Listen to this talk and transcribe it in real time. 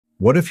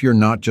What if you're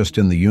not just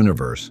in the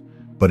universe,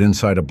 but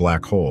inside a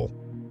black hole?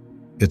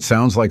 It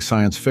sounds like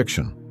science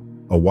fiction,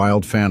 a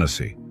wild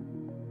fantasy.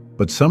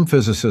 But some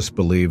physicists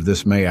believe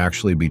this may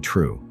actually be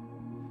true,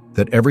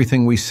 that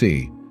everything we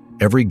see,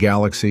 every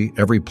galaxy,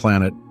 every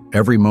planet,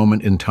 every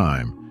moment in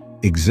time,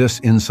 exists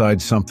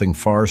inside something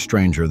far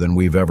stranger than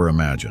we've ever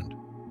imagined.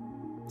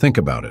 Think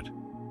about it.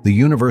 The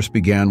universe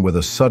began with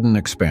a sudden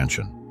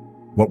expansion,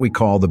 what we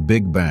call the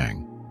Big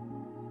Bang.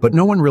 But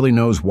no one really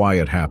knows why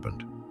it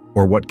happened,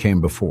 or what came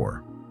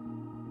before.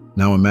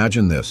 Now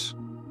imagine this.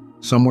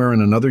 Somewhere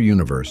in another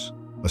universe,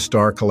 a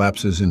star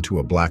collapses into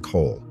a black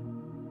hole.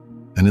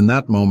 And in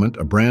that moment,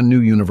 a brand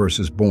new universe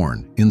is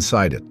born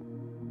inside it,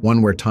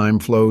 one where time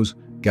flows,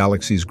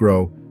 galaxies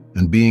grow,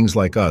 and beings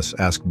like us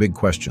ask big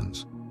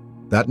questions.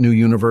 That new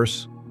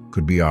universe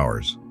could be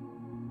ours.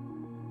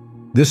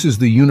 This is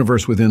the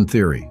universe within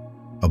theory,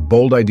 a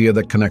bold idea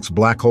that connects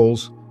black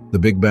holes, the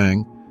Big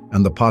Bang,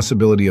 and the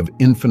possibility of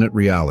infinite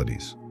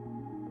realities.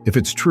 If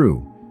it's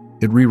true,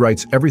 it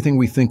rewrites everything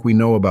we think we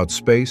know about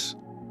space,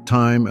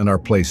 time, and our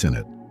place in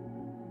it.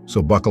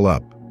 So buckle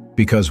up,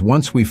 because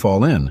once we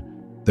fall in,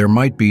 there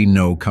might be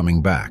no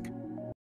coming back.